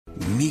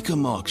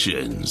Mecum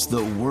Auctions,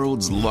 the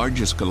world's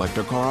largest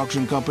collector car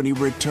auction company,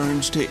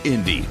 returns to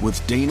Indy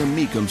with Dana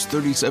Mecum's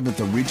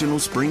 37th Regional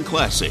Spring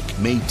Classic,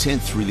 May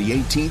 10th through the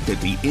 18th at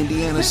the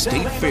Indiana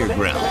State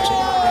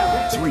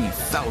Fairgrounds.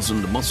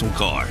 3,000 muscle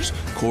cars,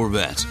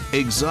 Corvettes,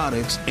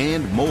 exotics,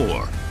 and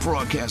more.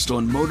 Broadcast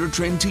on Motor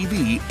Trend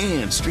TV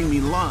and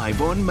streaming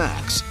live on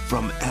Max.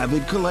 From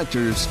avid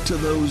collectors to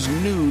those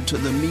new to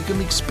the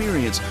Mecum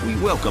experience, we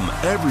welcome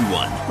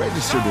everyone.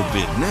 Register to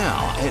bid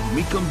now at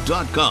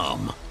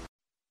Mecum.com.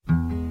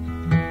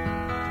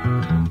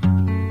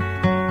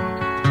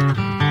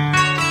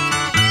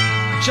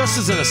 Just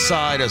as an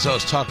aside, as I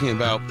was talking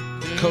about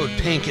Code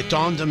Pink, it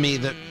dawned on me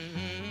that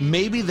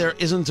maybe there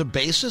isn't a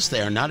basis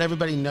there. Not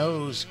everybody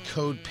knows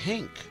Code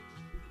Pink.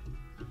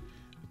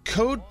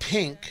 Code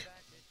Pink,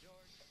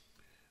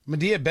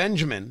 Medea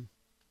Benjamin,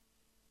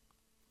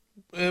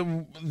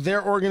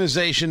 their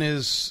organization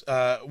is,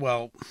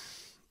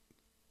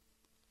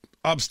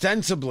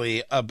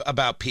 ostensibly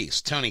about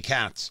peace. Tony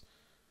Katz,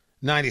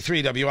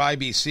 93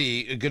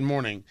 WIBC, good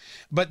morning.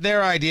 But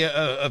their idea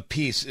of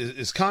peace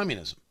is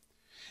communism.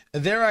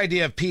 Their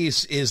idea of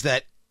peace is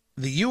that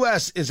the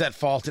U.S. is at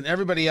fault and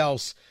everybody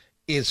else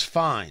is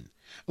fine.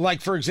 Like,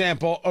 for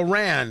example,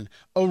 Iran.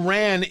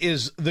 Iran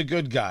is the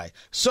good guy.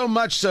 So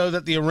much so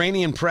that the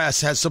Iranian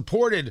press has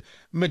supported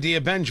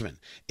Medea Benjamin.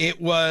 It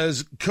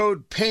was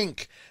Code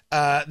Pink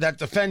that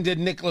defended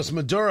Nicolas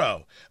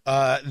Maduro,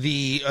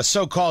 the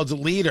so-called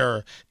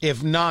leader,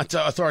 if not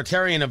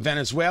authoritarian, of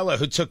Venezuela,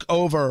 who took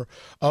over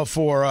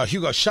for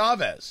Hugo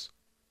Chavez.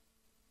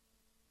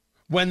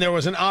 When there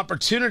was an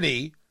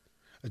opportunity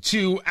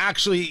to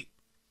actually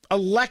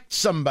elect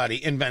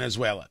somebody in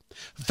Venezuela.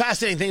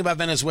 Fascinating thing about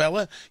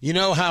Venezuela, you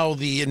know how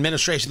the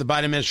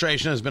Biden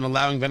administration has been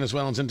allowing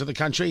Venezuelans into the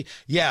country?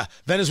 Yeah,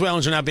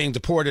 Venezuelans are now being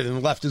deported and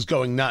the left is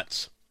going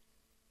nuts.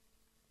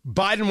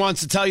 Biden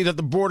wants to tell you that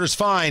the border's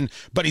fine,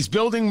 but he's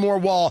building more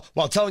wall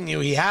while telling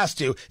you he has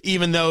to,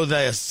 even though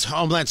the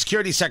Homeland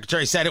Security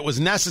Secretary said it was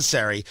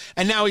necessary.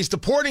 And now he's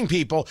deporting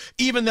people,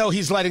 even though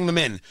he's letting them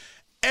in.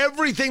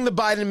 Everything the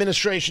Biden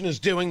administration is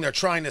doing, they're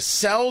trying to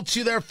sell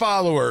to their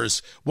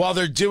followers while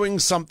they're doing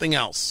something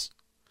else.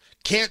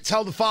 Can't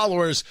tell the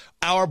followers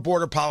our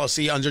border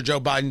policy under Joe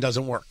Biden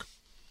doesn't work.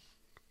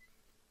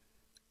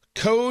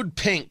 Code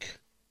Pink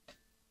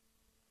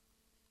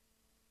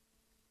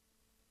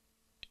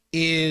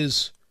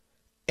is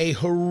a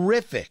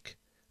horrific,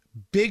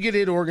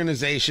 bigoted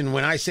organization.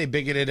 When I say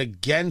bigoted,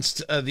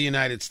 against the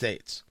United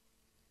States.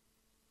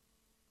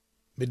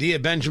 Medea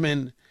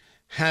Benjamin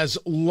has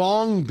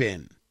long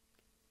been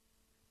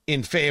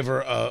in favor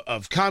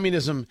of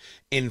communism,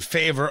 in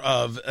favor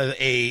of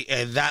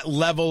that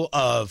level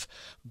of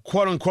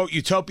quote-unquote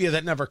utopia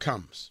that never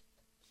comes.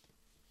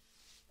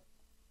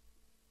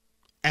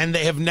 And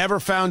they have never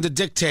found a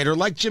dictator,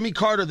 like Jimmy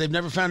Carter, they've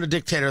never found a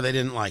dictator they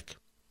didn't like.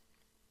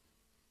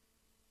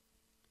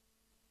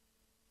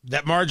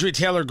 That Marjorie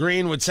Taylor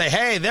Greene would say,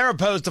 hey, they're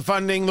opposed to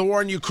funding the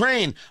war in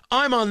Ukraine.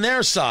 I'm on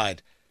their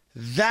side.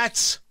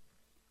 That's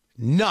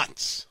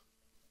nuts.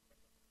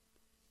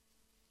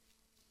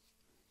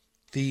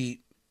 The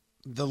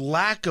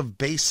lack of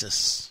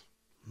basis,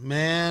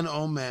 man,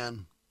 oh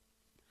man.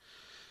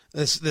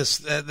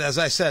 This as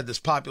I said, this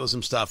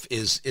populism stuff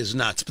is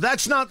nuts. But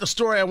that's not the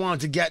story I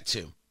wanted to get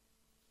to.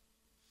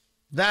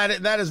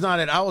 That is not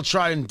it. I will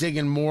try and dig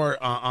in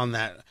more on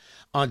that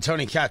on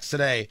Tony Katz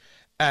today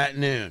at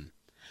noon.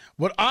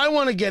 What I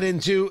want to get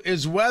into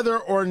is whether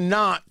or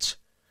not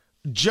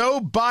Joe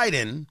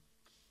Biden,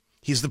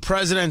 he's the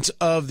president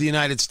of the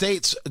United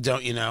States,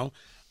 don't you know?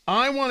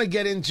 I want to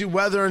get into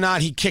whether or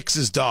not he kicks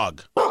his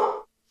dog.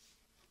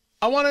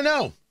 I want to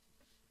know.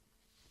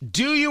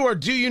 Do you or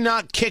do you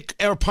not kick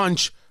or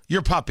punch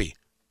your puppy?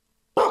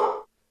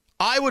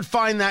 I would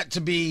find that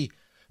to be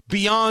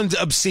beyond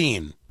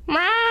obscene. Meow.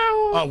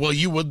 Oh, well,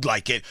 you would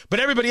like it. But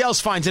everybody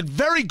else finds it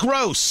very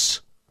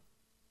gross.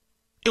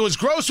 It was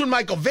gross when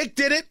Michael Vick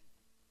did it.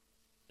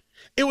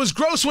 It was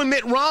gross when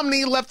Mitt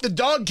Romney left the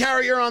dog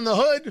carrier on the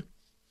hood.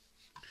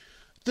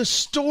 The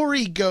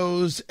story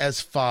goes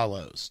as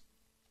follows.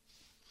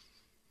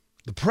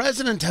 The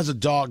president has a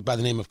dog by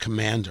the name of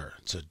Commander.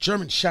 It's a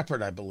German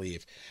Shepherd, I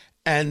believe.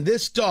 And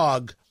this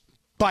dog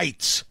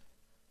bites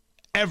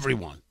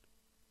everyone.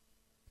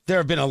 There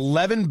have been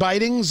 11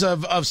 bitings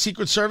of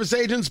Secret Service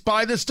agents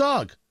by this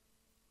dog.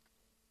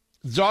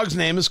 The dog's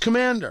name is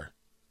Commander.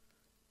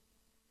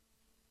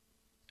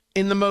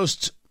 In the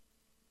most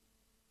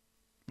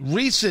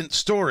recent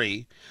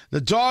story, the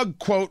dog,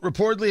 quote,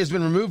 reportedly has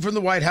been removed from the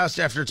White House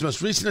after its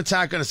most recent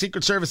attack on a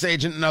Secret Service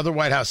agent and other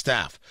White House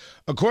staff.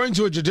 According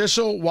to a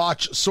Judicial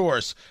Watch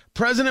source,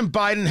 President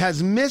Biden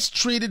has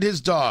mistreated his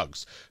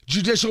dogs.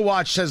 Judicial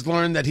Watch has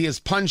learned that he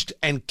has punched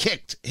and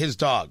kicked his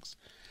dogs.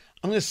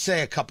 I'm going to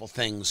say a couple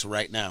things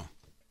right now.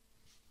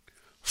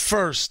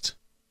 First,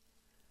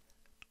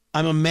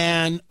 I'm a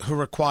man who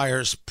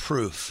requires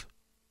proof,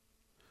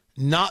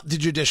 not the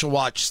Judicial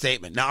Watch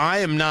statement. Now, I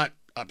am not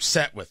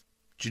upset with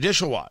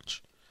Judicial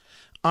Watch.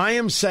 I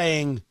am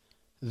saying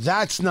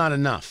that's not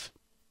enough.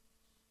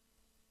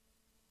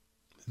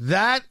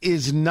 That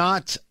is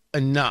not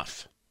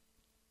enough.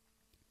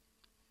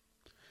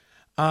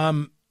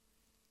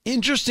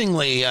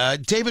 Interestingly,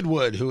 David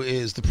Wood, who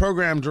is the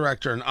program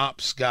director and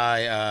ops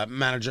guy,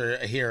 manager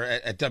here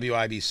at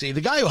WIBC,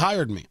 the guy who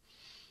hired me,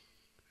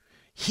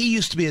 he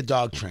used to be a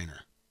dog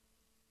trainer.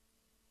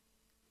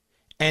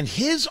 And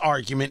his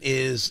argument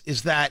is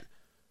that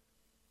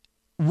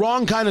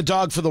wrong kind of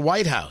dog for the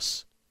White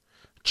House.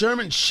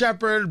 German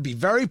Shepherd, be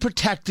very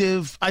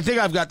protective. I think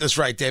I've got this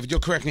right, David. You'll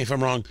correct me if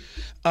I'm wrong.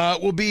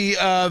 Will be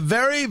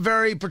very,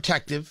 very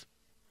protective.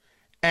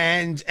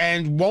 And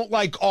won't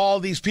like all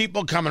these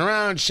people coming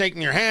around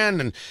shaking your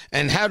hand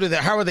and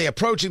how are they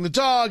approaching the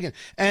dog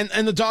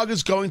and the dog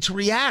is going to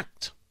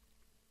react.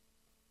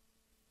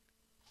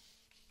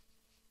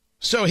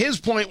 So his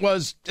point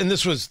was, and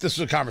this was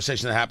a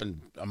conversation that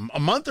happened a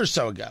month or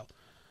so ago,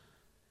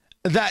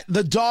 that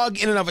the dog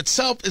in and of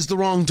itself is the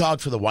wrong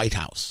dog for the White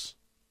House.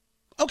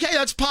 Okay,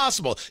 that's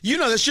possible. You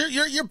know this.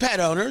 You're pet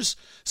owners.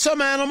 Some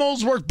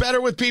animals work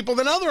better with people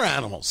than other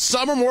animals.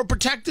 Some are more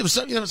protective.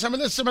 Some of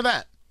this, some of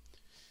that.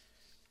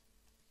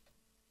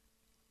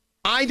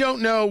 I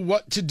don't know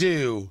what to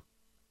do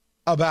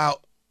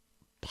about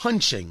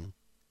punching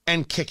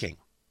and kicking.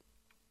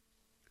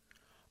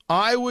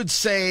 I would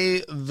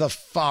say the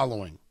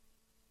following.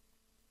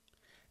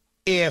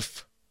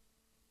 If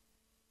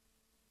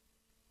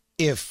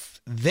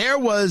there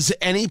was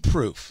any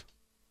proof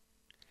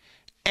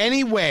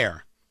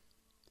anywhere,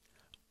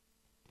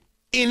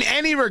 in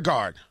any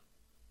regard,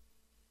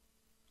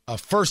 a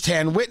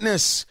firsthand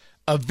witness,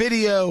 a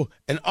video,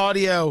 an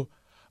audio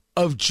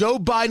of Joe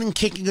Biden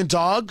kicking a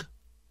dog,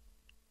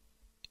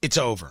 it's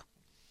over.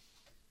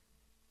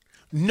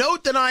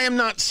 Note that I am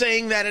not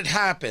saying that it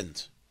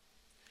happened.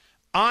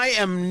 I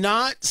am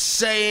not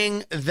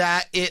saying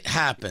that it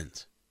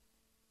happened.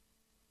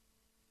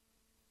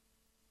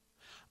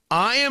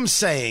 I am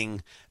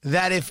saying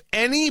that if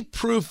any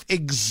proof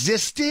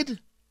existed,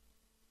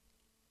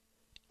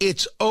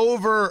 it's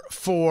over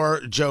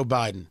for Joe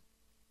Biden.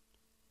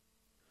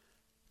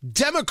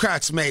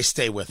 Democrats may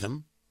stay with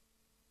him,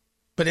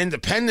 but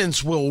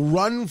independents will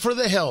run for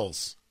the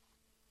hills.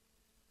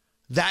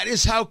 That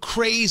is how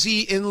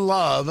crazy in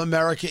love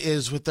America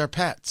is with their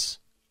pets.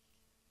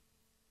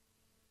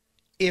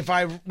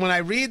 When I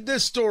read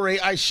this story,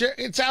 I share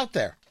it's out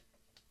there.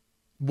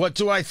 What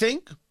do I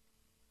think?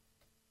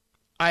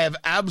 I have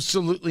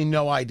absolutely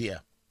no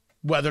idea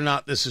whether or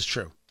not this is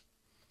true.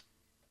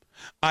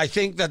 I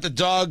think that the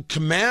dog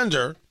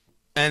commander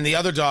and the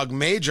other dog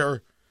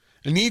major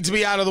need to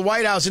be out of the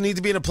White House and need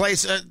to be in a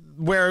place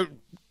where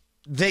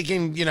they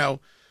can,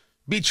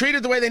 be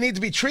treated the way they need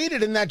to be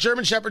treated, and that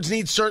German Shepherds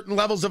need certain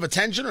levels of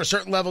attention or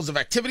certain levels of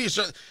activity.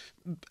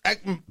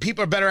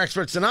 People are better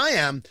experts than I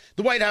am.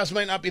 The White House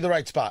might not be the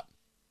right spot.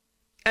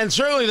 And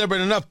certainly there have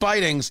been enough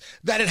bitings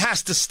that it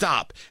has to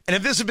stop. And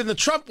if this had been the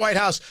Trump White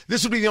House,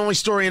 this would be the only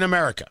story in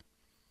America.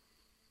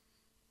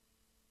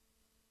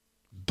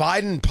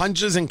 Biden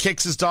punches and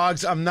kicks his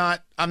dogs. I'm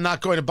not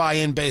going to buy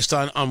in based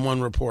on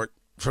one report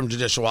from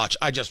Judicial Watch.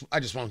 I just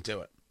won't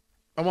do it.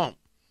 I won't.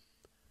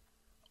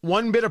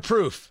 One bit of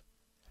proof,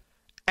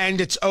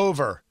 and it's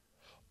over.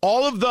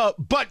 All of the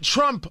but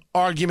Trump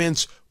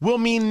arguments will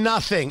mean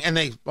nothing, and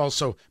they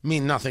also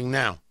mean nothing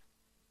now.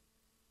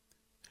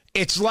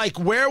 It's like,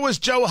 where was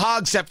Joe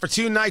Hogsett for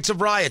 2 nights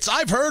of riots?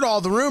 I've heard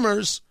all the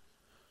rumors.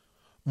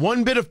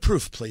 One bit of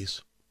proof,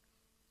 please.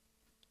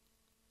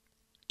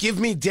 Give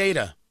me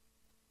data.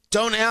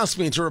 Don't ask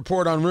me to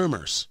report on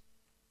rumors.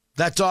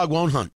 That dog won't hunt.